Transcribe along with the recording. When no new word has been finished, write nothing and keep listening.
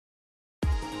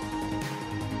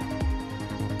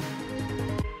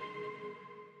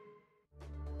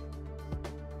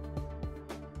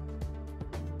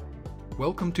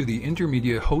Welcome to the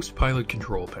Intermedia HostPilot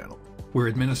control panel, where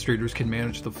administrators can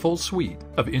manage the full suite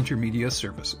of Intermedia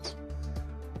services.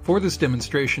 For this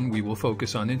demonstration, we will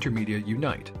focus on Intermedia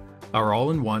Unite, our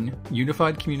all-in-one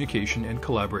unified communication and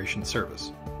collaboration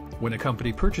service. When a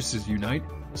company purchases Unite,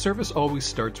 service always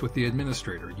starts with the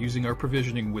administrator using our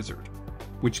provisioning wizard,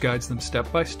 which guides them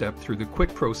step by step through the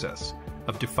quick process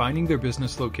of defining their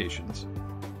business locations,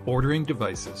 ordering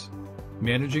devices,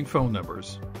 managing phone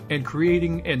numbers, and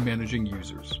creating and managing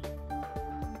users.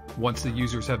 Once the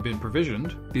users have been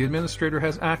provisioned, the administrator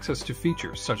has access to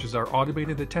features such as our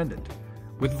automated attendant,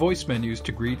 with voice menus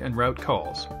to greet and route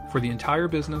calls for the entire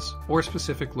business or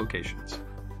specific locations.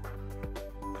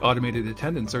 Automated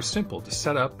attendants are simple to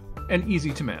set up and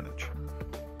easy to manage.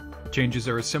 Changes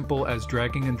are as simple as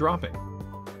dragging and dropping.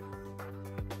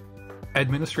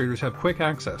 Administrators have quick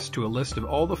access to a list of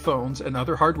all the phones and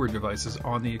other hardware devices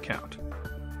on the account.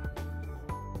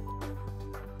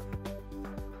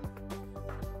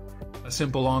 A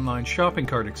simple online shopping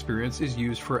cart experience is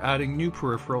used for adding new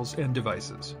peripherals and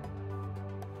devices.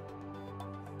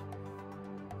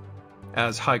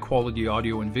 As high-quality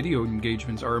audio and video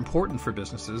engagements are important for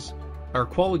businesses, our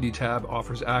Quality tab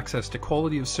offers access to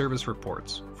quality of service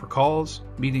reports for calls,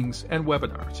 meetings, and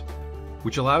webinars,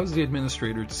 which allows the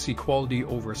administrator to see quality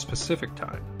over a specific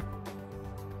time,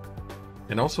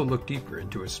 and also look deeper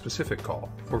into a specific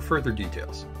call for further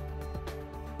details.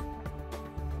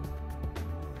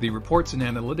 The Reports and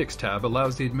Analytics tab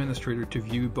allows the administrator to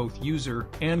view both user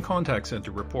and contact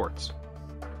center reports.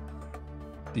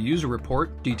 The user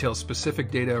report details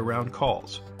specific data around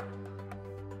calls,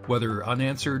 whether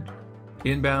unanswered,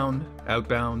 inbound,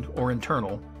 outbound, or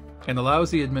internal, and allows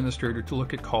the administrator to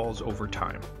look at calls over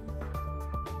time.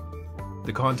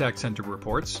 The contact center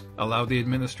reports allow the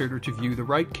administrator to view the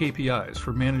right KPIs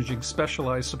for managing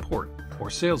specialized support or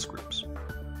sales groups.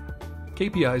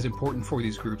 KPIs important for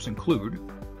these groups include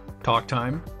talk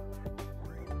time,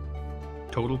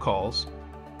 total calls,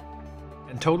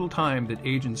 and total time that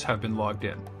agents have been logged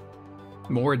in.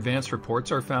 More advanced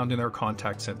reports are found in our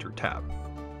Contact Center tab.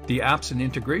 The Apps and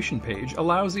Integration page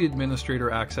allows the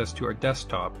administrator access to our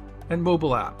desktop and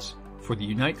mobile apps for the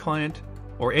Unite client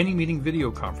or any meeting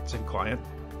video conferencing client,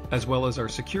 as well as our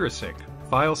SecureSync,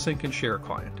 File Sync and Share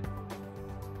client.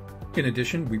 In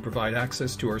addition, we provide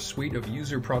access to our suite of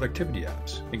user productivity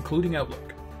apps, including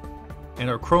Outlook, and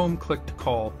our Chrome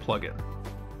Click-to-Call plugin.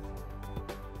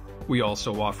 We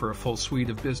also offer a full suite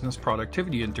of business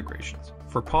productivity integrations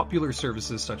for popular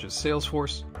services such as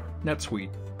Salesforce,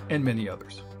 NetSuite, and many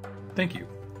others. Thank you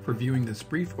for viewing this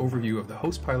brief overview of the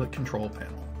HostPilot control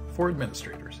panel for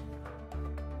administrators.